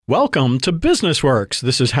Welcome to Business Works.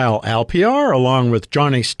 This is Hal Alpiar along with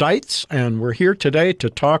Johnny Stites, and we're here today to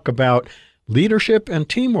talk about leadership and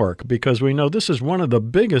teamwork because we know this is one of the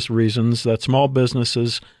biggest reasons that small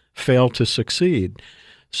businesses fail to succeed.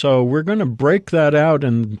 So we're going to break that out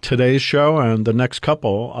in today's show and the next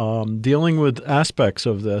couple, dealing with aspects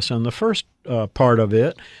of this. And the first part of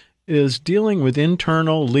it is dealing with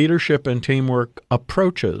internal leadership and teamwork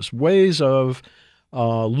approaches, ways of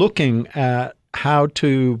looking at how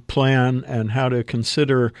to plan and how to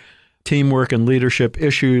consider teamwork and leadership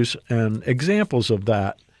issues and examples of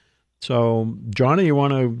that. So, Johnny, you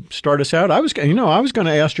want to start us out? I was going to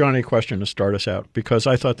ask Johnny a question to start us out because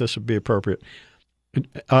I thought this would be appropriate.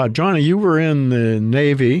 Johnny, you were in the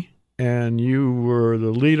Navy and you were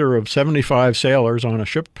the leader of 75 sailors on a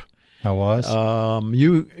ship. I was.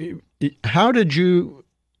 How did you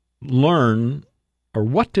learn, or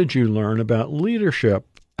what did you learn about leadership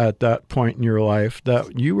at that point in your life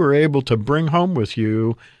that you were able to bring home with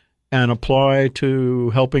you and apply to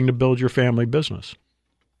helping to build your family business?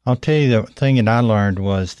 I'll tell you, the thing that I learned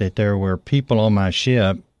was that there were people on my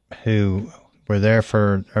ship who were there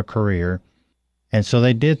for a career, and so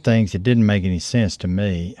they did things that didn't make any sense to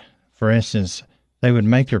me. For instance, they would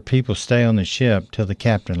make their people stay on the ship till the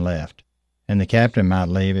captain left, and the captain might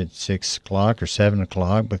leave at 6 o'clock or 7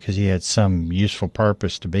 o'clock because he had some useful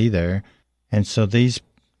purpose to be there, and so these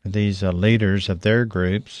leaders of their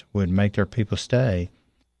groups would make their people stay.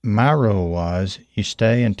 My rule was you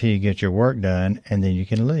stay until you get your work done, and then you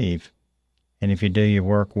can leave. And if you do your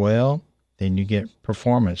work well, then you get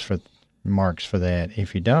performance marks for that.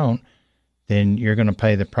 If you don't, then you're going to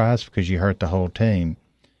pay the price because you hurt the whole team.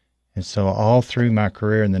 And so all through my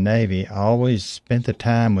career in the Navy, I always spent the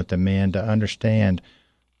time with the men to understand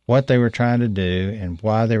what they were trying to do and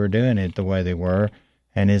why they were doing it the way they were,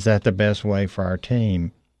 and is that the best way for our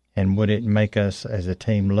team? And would it make us as a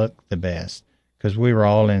team look the best? Because we were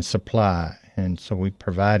all in supply, and so we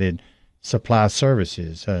provided supply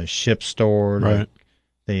services, ship store, right,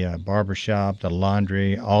 the barbershop, the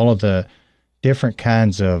laundry, all of the different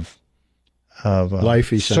kinds of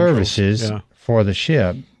life services for the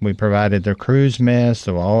ship. We provided the crew's mess,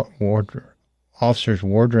 the officer's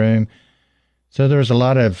wardroom. So there was a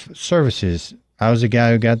lot of services. I was the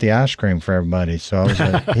guy who got the ice cream for everybody, so I was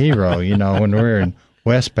a hero. When we were in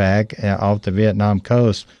Westpac off the Vietnam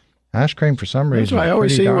coast, ice cream for some reason. That's why I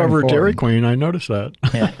always see you over at Dairy Queen. I noticed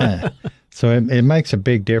that. So it makes a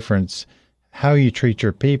big difference how you treat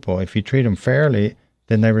your people. If you treat them fairly,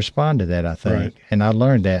 then they respond to that, I think. Right. And I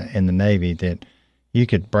learned that in the Navy, that you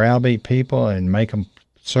could browbeat people and make them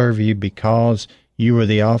serve you because you were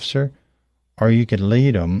the officer, or you could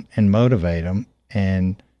lead them and motivate them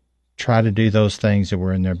and try to do those things that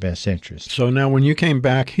were in their best interest. So now when you came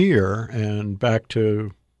back here and back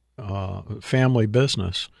to family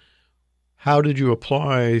business, how did you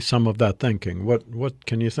apply some of that thinking? What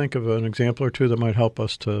can you think of an example or two that might help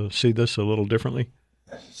us to see this a little differently?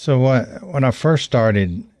 So when I first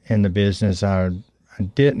started in the business, I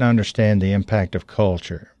didn't understand the impact of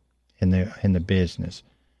culture in the business.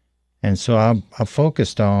 And so I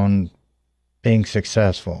focused on being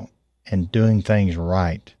successful and doing things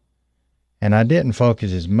right. And I didn't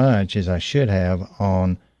focus as much as I should have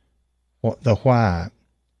on the why,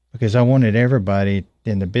 because I wanted everybody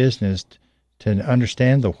in the business to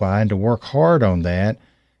understand the why and to work hard on that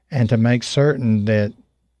and to make certain that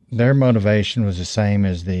their motivation was the same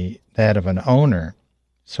as that of an owner.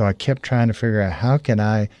 So I kept trying to figure out how can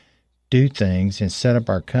I do things and set up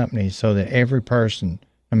our company so that every person,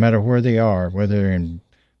 no matter where they are, whether they're in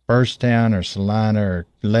Burstown or Salina or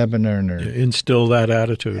Lebanon, or instill that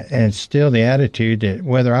attitude. And instill the attitude that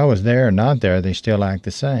whether I was there or not there, they still act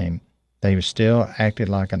the same. They still acted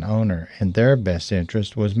like an owner, and their best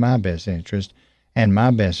interest was my best interest, and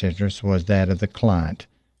my best interest was that of the client.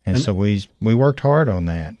 And so we worked hard on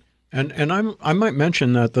that. And I might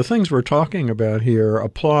mention that the things we're talking about here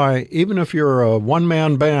apply even if you're a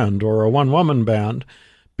one-man band or a one-woman band,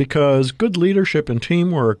 because good leadership and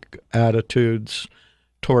teamwork attitudes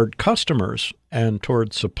toward customers and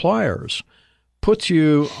toward suppliers puts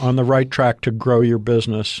you on the right track to grow your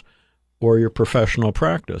business or your professional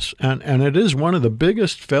practice. And it is one of the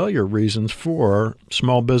biggest failure reasons for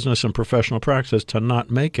small business and professional practice to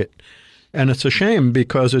not make it. And it's a shame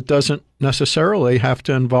because it doesn't necessarily have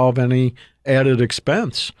to involve any added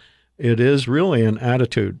expense. It is really an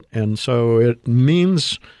attitude. And so it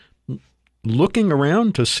means looking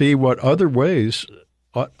around to see what other ways,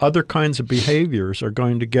 other kinds of behaviors are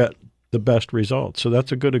going to get the best results. So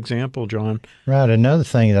that's a good example, John. Right. Another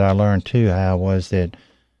thing that I learned too, Hal, was that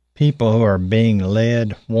people who are being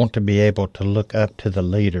led want to be able to look up to the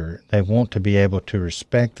leader. They want to be able to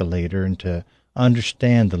respect the leader and to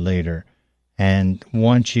understand the leader. And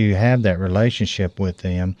once you have that relationship with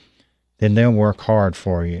them, then they'll work hard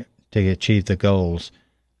for you to achieve the goals.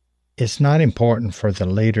 It's not important for the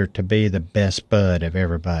leader to be the best bud of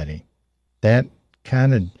everybody. That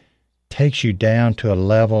kind of takes you down to a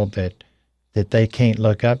level that they can't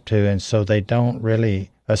look up to, and so they don't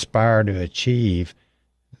really aspire to achieve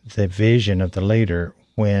the vision of the leader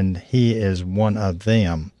when he is one of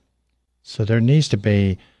them. So there needs to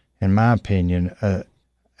be, in my opinion, a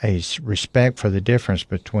respect for the difference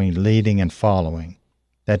between leading and following.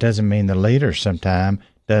 That doesn't mean the leader sometimes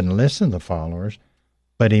doesn't listen to the followers,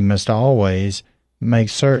 but he must always make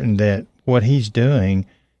certain that what he's doing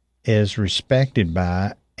is respected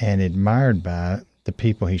by and admired by the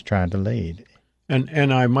people he's trying to lead.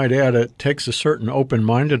 And I might add, it takes a certain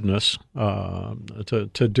open-mindedness to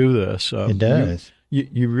do this. It does.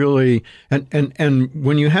 You really and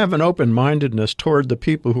when you have an open-mindedness toward the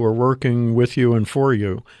people who are working with you and for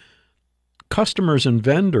you, customers and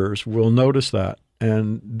vendors will notice that,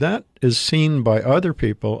 and that is seen by other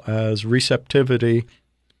people as receptivity.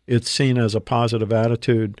 It's seen as a positive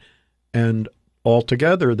attitude, and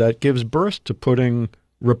altogether that gives birth to putting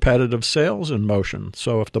repetitive sales in motion.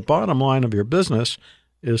 So if the bottom line of your business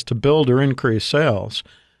is to build or increase sales,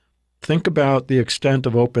 think about the extent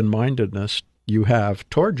of open-mindedness you have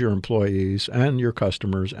toward your employees and your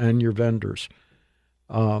customers and your vendors.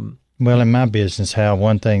 Well, in my business, Hal,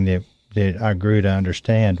 one thing that I grew to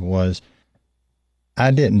understand was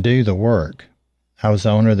I didn't do the work. I was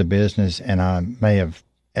the owner of the business, and I may have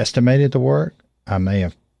estimated the work. I may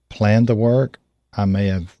have planned the work. I may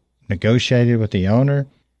have negotiated with the owner,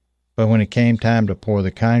 but when it came time to pour the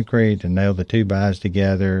concrete, to nail the 2x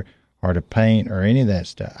together, or to paint, or any of that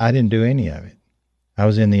stuff, I didn't do any of it. I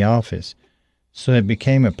was in the office. So it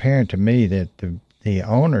became apparent to me that the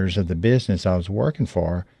owners of the business I was working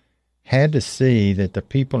for had to see that the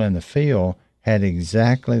people in the field had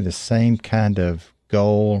exactly the same kind of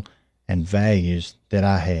goal and values that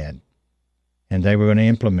I had. And they were going to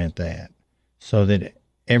implement that so that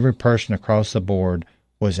every person across the board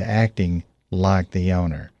was acting like the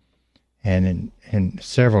owner. And in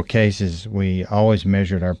several cases, we always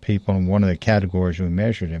measured our people, and one of the categories we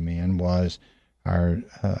measured them in was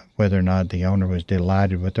whether or not the owner was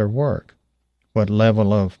delighted with their work. What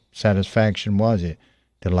level of satisfaction was it?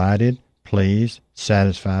 Delighted, pleased,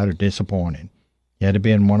 satisfied, or disappointed? You had to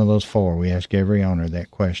be in one of those four. We asked every owner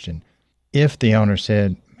that question. If the owner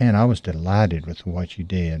said, man, I was delighted with what you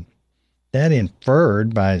did, that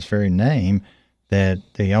inferred by its very name that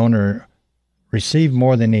the owner received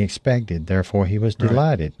more than he expected. Therefore, he was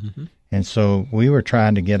delighted. Right. Mm-hmm. And so we were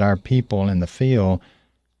trying to get our people in the field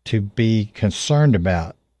to be concerned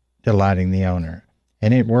about delighting the owner.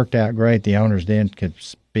 And it worked out great. The owners then could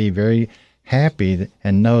be very happy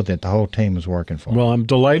and know that the whole team was working for them. Well, I'm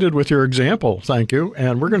delighted with your example. Thank you.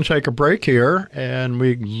 And we're going to take a break here, and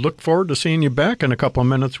we look forward to seeing you back in a couple of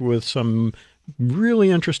minutes with some really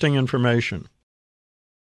interesting information.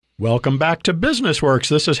 Welcome back to Business Works.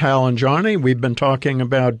 This is Hal and Johnny. We've been talking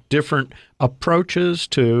about different approaches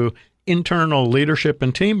to internal leadership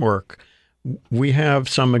and teamwork. We have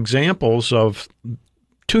some examples of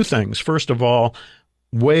two things. First of all,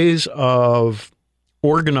 ways of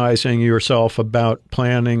organizing yourself about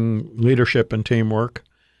planning leadership and teamwork.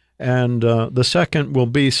 And the second will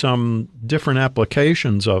be some different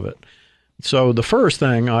applications of it. So the first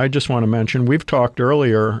thing I just want to mention, we've talked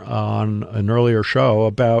earlier on an earlier show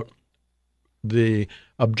about the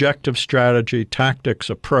objective strategy tactics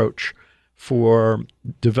approach for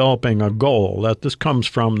developing a goal. That this comes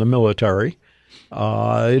from the military.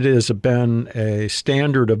 It has been a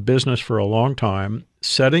standard of business for a long time,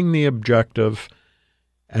 setting the objective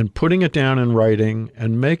and putting it down in writing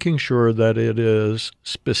and making sure that it is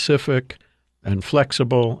specific and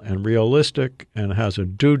flexible and realistic and has a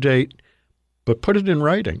due date. But put it in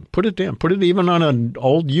writing. Put it down. Put it even on an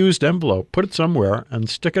old used envelope. Put it somewhere and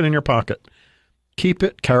stick it in your pocket. Keep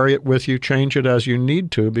it, carry it with you, change it as you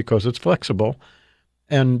need to because it's flexible.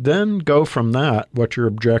 And then go from that, what your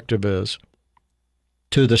objective is,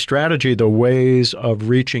 to the strategy, the ways of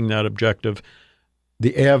reaching that objective,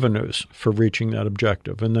 the avenues for reaching that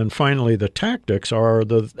objective. And then finally, the tactics are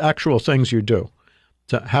the actual things you do,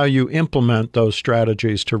 to how you implement those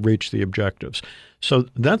strategies to reach the objectives. So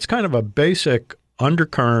that's kind of a basic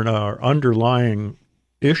undercurrent or underlying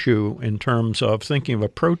issue in terms of thinking of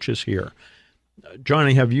approaches here.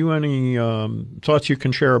 Johnny, have you any thoughts you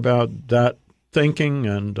can share about that thinking?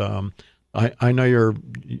 And I know you're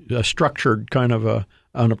a structured kind of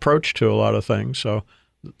an approach to a lot of things. So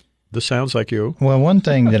This sounds like you. Well, one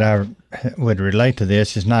thing that I would relate to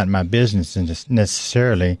this is not my business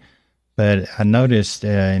necessarily, but I noticed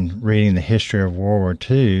in reading the history of World War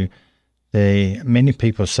II, many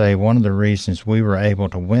people say one of the reasons we were able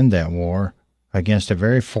to win that war against a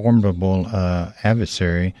very formidable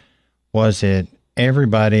adversary was that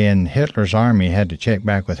everybody in Hitler's army had to check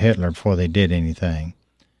back with Hitler before they did anything.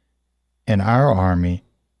 In our army,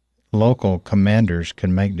 local commanders could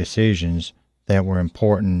make decisions that were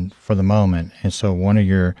important for the moment. And so one of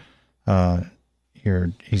your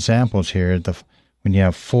examples here, when you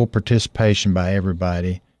have full participation by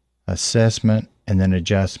everybody, assessment and then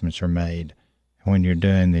adjustments are made when you're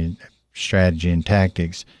doing the strategy and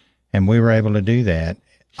tactics. And we were able to do that.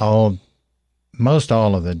 Most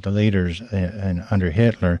all of the leaders under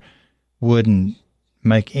Hitler wouldn't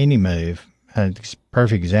make any move. A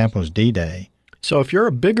perfect example is D-Day. So if you're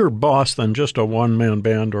a bigger boss than just a one-man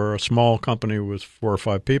band or a small company with 4 or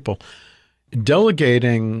 5 people,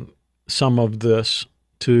 delegating some of this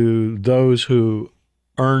to those who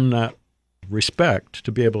earn that respect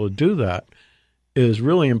to be able to do that is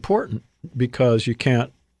really important, because you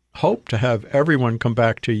can't hope to have everyone come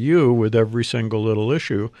back to you with every single little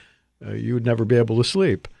issue. You would never be able to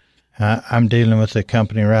sleep. I'm dealing with a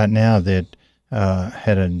company right now that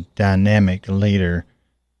had a dynamic leader,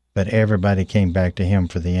 but everybody came back to him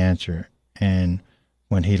for the answer. And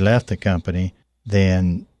when he left the company,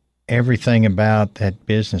 then everything about that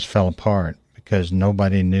business fell apart because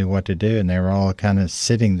nobody knew what to do, and they were all kind of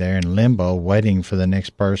sitting there in limbo waiting for the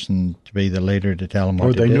next person to be the leader to tell them what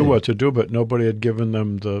to do. Or they knew what to do, but nobody had given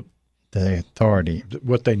them the authority,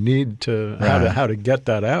 what they need to, right. how to get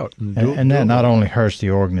that out. And that not only hurts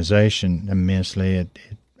the organization immensely,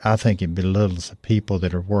 I think it belittles the people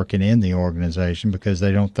that are working in the organization because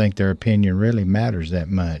they don't think their opinion really matters that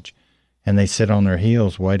much. And they sit on their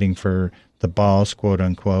heels waiting for the boss, quote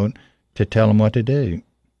unquote, to tell them what to do.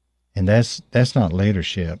 And that's not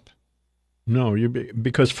leadership. No,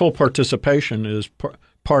 because full participation is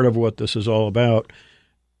part of what this is all about.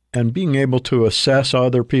 And being able to assess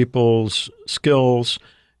other people's skills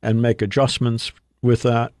and make adjustments with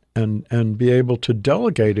that and be able to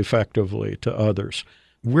delegate effectively to others.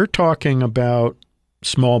 We're talking about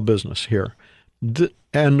small business here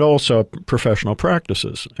and also professional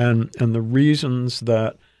practices. And the reasons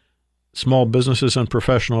that small businesses and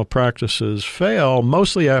professional practices fail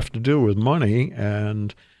mostly have to do with money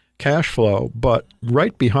and cash flow. But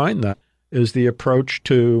right behind that is the approach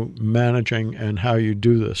to managing and how you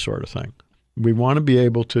do this sort of thing. We want to be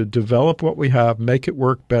able to develop what we have, make it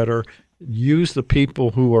work better, use the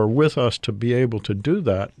people who are with us to be able to do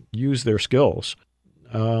that, use their skills.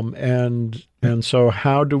 And so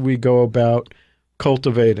how do we go about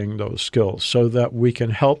cultivating those skills so that we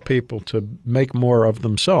can help people to make more of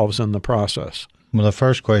themselves in the process? Well, the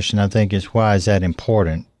first question, I think, is why is that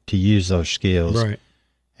important to use those skills? Right.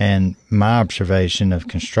 And my observation of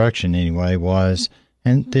construction anyway was,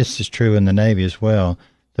 and this is true in the Navy as well,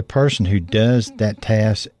 the person who does that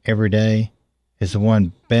task every day is the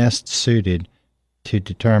one best suited to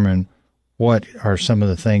determine what are some of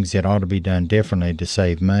the things that ought to be done differently to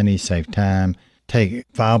save money, save time, take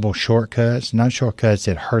viable shortcuts, not shortcuts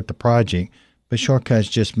that hurt the project, but shortcuts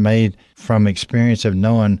just made from experience of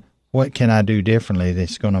knowing what can I do differently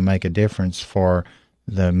that's going to make a difference for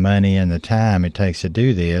the money and the time it takes to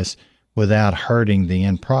do this without hurting the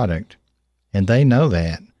end product. And they know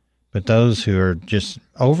that, but those who are just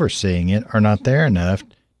overseeing it are not there enough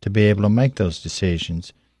to be able to make those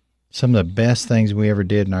decisions. Some of the best things we ever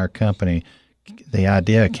did in our company, the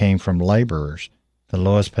idea came from laborers, the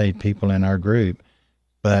lowest paid people in our group.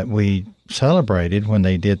 But we celebrated when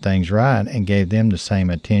they did things right and gave them the same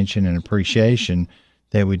attention and appreciation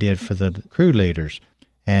that we did for the crew leaders.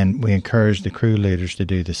 And we encouraged the crew leaders to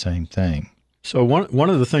do the same thing. So one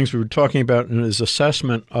of the things we were talking about is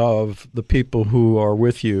assessment of the people who are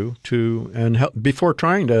with you before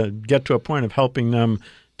trying to get to a point of helping them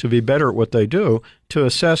to be better at what they do, to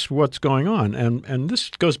assess what's going on. And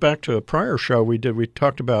this goes back to a prior show we did. We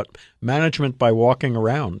talked about management by walking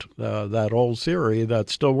around, that old theory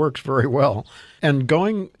that still works very well. And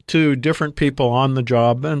going to different people on the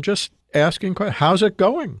job and just asking, how's it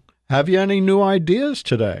going? Have you any new ideas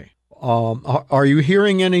today? Are you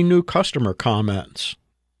hearing any new customer comments?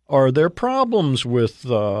 Are there problems with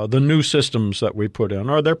the new systems that we put in?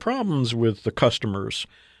 Are there problems with the customers?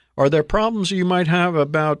 Are there problems you might have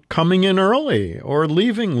about coming in early or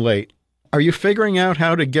leaving late? Are you figuring out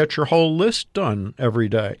how to get your whole list done every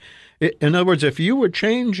day? In other words, if you would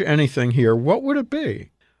change anything here, what would it be?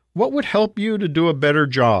 What would help you to do a better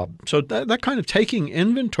job? So that kind of taking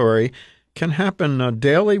inventory can happen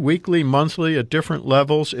daily, weekly, monthly, at different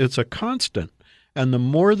levels. It's a constant. And the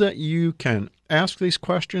more that you can ask these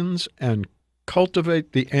questions and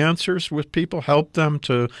cultivate the answers with people, help them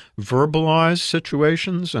to verbalize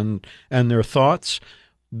situations and their thoughts,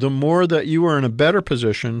 the more that you are in a better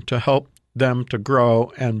position to help them to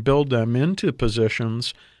grow and build them into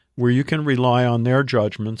positions where you can rely on their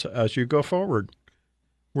judgments as you go forward.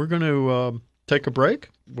 We're going to take a break.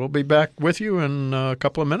 We'll be back with you in a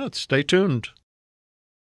couple of minutes. Stay tuned.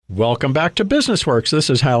 Welcome back to Business Works. This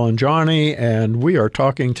is Hal and Johnny, and we are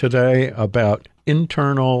talking today about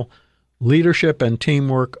internal leadership and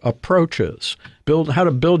teamwork approaches. How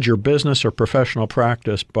to build your business or professional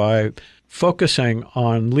practice by focusing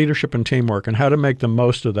on leadership and teamwork and how to make the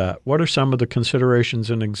most of that. What are some of the considerations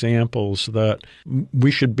and examples that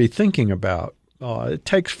we should be thinking about? It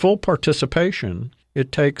takes full participation.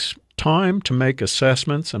 It takes time to make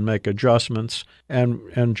assessments and make adjustments.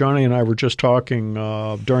 And Johnny and I were just talking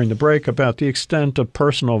during the break about the extent of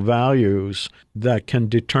personal values that can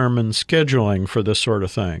determine scheduling for this sort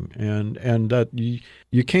of thing. And that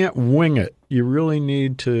you can't wing it. You really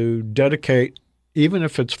need to dedicate, even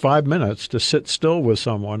if it's 5 minutes, to sit still with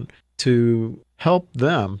someone to help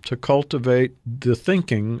them to cultivate the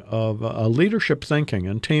thinking of leadership thinking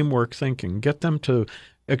and teamwork thinking, get them to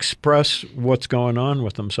express what's going on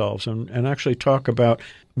with themselves and actually talk about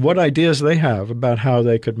what ideas they have about how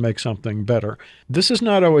they could make something better. This is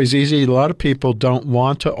not always easy. A lot of people don't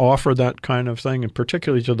want to offer that kind of thing, and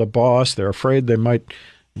particularly to the boss. They're afraid they might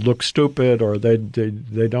look stupid or they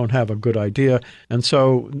don't have a good idea. And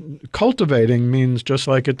so cultivating means just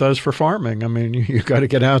like it does for farming. I mean, you got to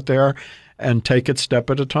get out there and take it step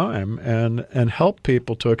at a time and help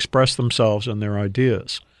people to express themselves and their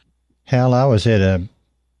ideas. Hal, I was at a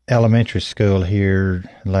elementary school here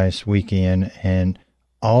last weekend, and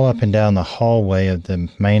all up and down the hallway of the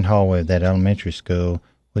main hallway of that elementary school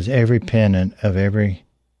was every pennant of every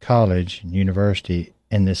college and university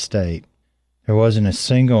in this state. There wasn't a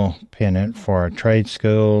single pennant for a trade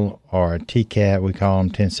school or a TCAT, we call them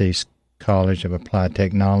Tennessee College of Applied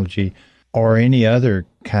Technology, or any other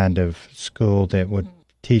kind of school that would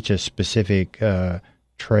teach a specific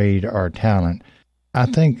trade or talent. I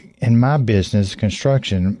think in my business,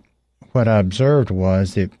 construction, what I observed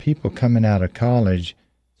was that people coming out of college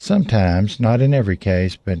sometimes, not in every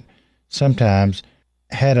case, but sometimes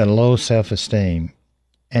had a low self-esteem.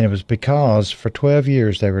 And it was because for 12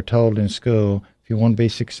 years they were told in school, if you want to be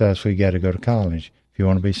successful, you got to go to college. If you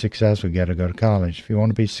want to be successful, you got to go to college. If you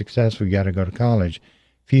want to be successful, you got to go to college.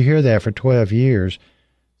 If you hear that for 12 years,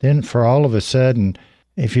 then for all of a sudden,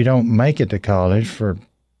 if you don't make it to college for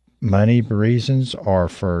money reasons or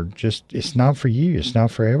for just, it's not for you, it's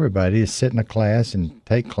not for everybody to sit in a class and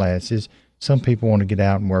take classes. Some people want to get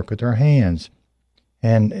out and work with their hands.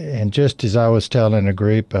 And just as I was telling a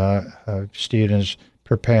group of students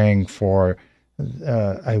preparing for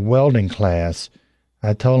a welding class,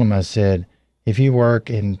 I told them, I said, if you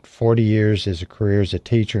work in 40 years as a career as a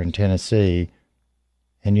teacher in Tennessee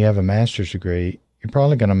and you have a master's degree, you're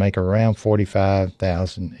probably going to make around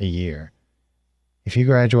 $45,000 a year. If you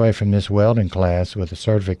graduate from this welding class with a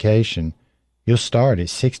certification, you'll start at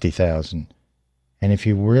 $60,000. And if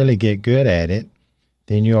you really get good at it,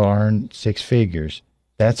 then you'll earn 6 figures.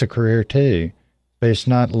 That's a career too, but it's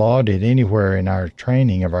not lauded anywhere in our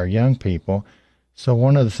training of our young people. So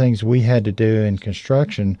one of the things we had to do in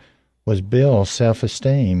construction was build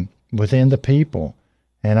self-esteem within the people.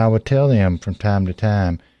 And I would tell them from time to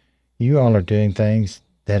time, you all are doing things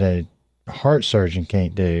that a heart surgeon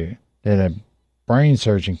can't do, that a brain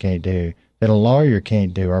surgeon can't do, that a lawyer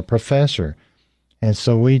can't do, or a professor. And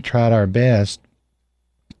so we tried our best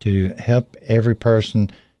to help every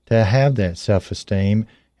person to have that self-esteem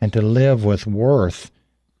and to live with worth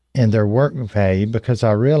in their work value, because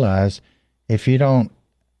I realized if you don't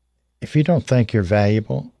think you're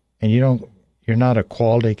valuable and you're not a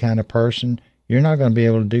quality kind of person, you're not going to be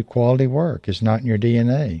able to do quality work. It's not in your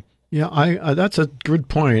DNA. Yeah, I that's a good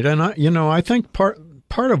point. And I think part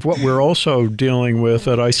of what we're also dealing with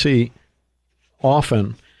that I see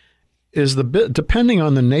often is depending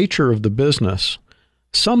on the nature of the business,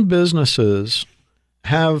 some businesses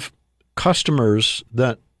have customers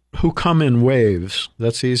who come in waves.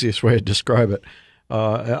 That's the easiest way to describe it.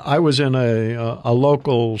 I was in a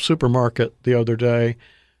local supermarket the other day,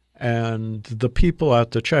 and the people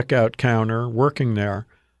at the checkout counter working there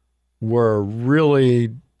were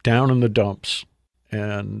really down in the dumps,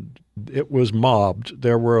 and it was mobbed.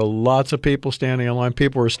 There were lots of people standing in line.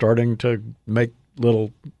 People were starting to make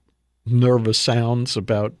little nervous sounds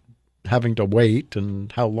about having to wait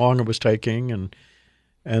and how long it was taking. And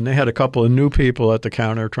and they had a couple of new people at the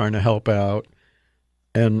counter trying to help out.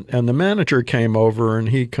 And the manager came over, and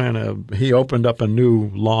he opened up a new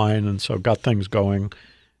line, and so got things going,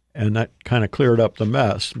 and that kind of cleared up the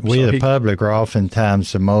mess. We, the public, are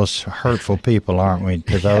oftentimes the most hurtful people, aren't we,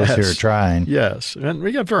 to those who are trying? Yes, and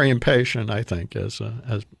we get very impatient, I think, as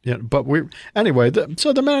you know, but anyway.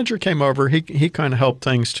 So the manager came over. He kind of helped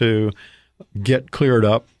things to get cleared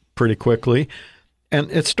up pretty quickly. And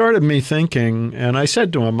it started me thinking, and I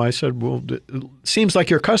said to him, well, it seems like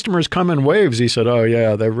your customers come in waves. He said, oh,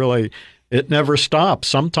 yeah, it never stops.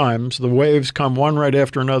 Sometimes the waves come one right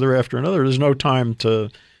after another after another. There's no time to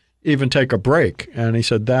even take a break. And he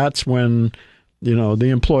said, that's when, the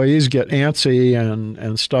employees get antsy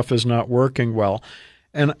and stuff is not working well.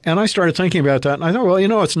 And I started thinking about that, and I thought,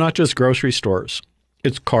 well, it's not just grocery stores.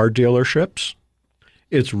 It's car dealerships.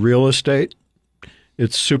 It's real estate.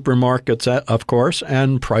 It's supermarkets, of course,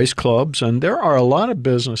 and price clubs. And there are a lot of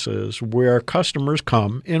businesses where customers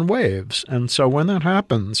come in waves. And so when that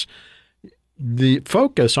happens, the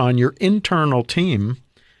focus on your internal team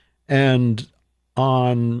and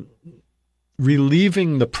on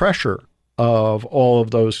relieving the pressure of all of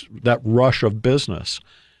that rush of business,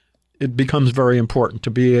 it becomes very important to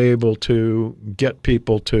be able to get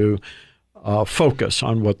people to focus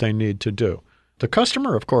on what they need to do. The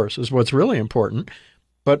customer, of course, is what's really important.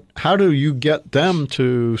 But how do you get them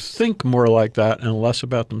to think more like that and less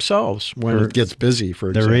about themselves when it gets busy, for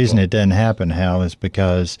example? The reason it doesn't happen, Hal, is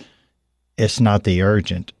because it's not the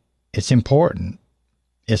urgent. It's important.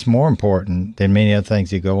 It's more important than many other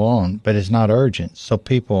things that go on, but it's not urgent. So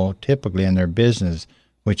people typically in their business,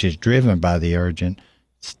 which is driven by the urgent,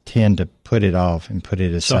 tend to put it off and put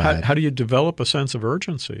it aside. So how do you develop a sense of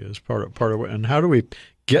urgency as part of it? And how do we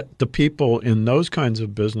get the people in those kinds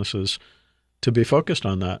of businesses to be focused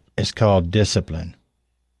on that? It's called discipline.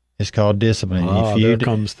 There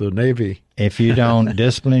comes the Navy. If you don't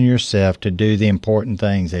discipline yourself to do the important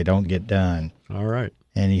things, they don't get done. All right.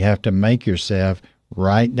 And you have to make yourself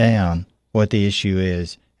write down what the issue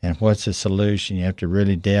is and what's the solution. You have to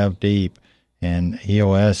really delve deep. And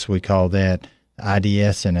EOS, we call that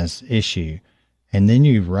IDS in an issue. And then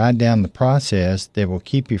you write down the process that will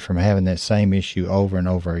keep you from having that same issue over and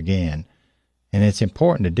over again. And it's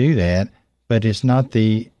important to do that, but it's not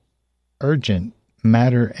the urgent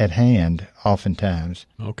matter at hand oftentimes.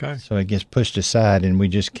 Okay. So it gets pushed aside, and we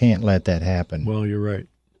just can't let that happen. Well, you're right.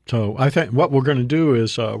 So I think what we're going to do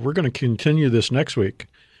is we're going to continue this next week.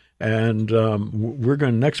 And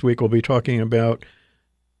next week we'll be talking about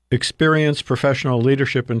experienced professional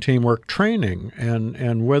leadership and teamwork training,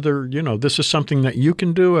 and whether, this is something that you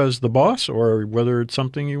can do as the boss or whether it's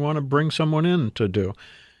something you want to bring someone in to do.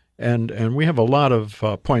 And we have a lot of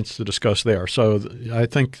points to discuss there. So I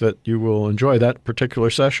think that you will enjoy that particular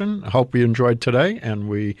session. I hope you enjoyed today, and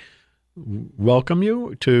we welcome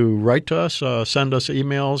you to write to us, send us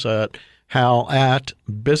emails at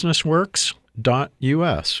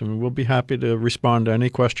hal@businessworks.us, and we'll be happy to respond to any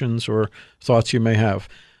questions or thoughts you may have.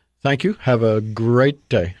 Thank you. Have a great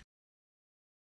day.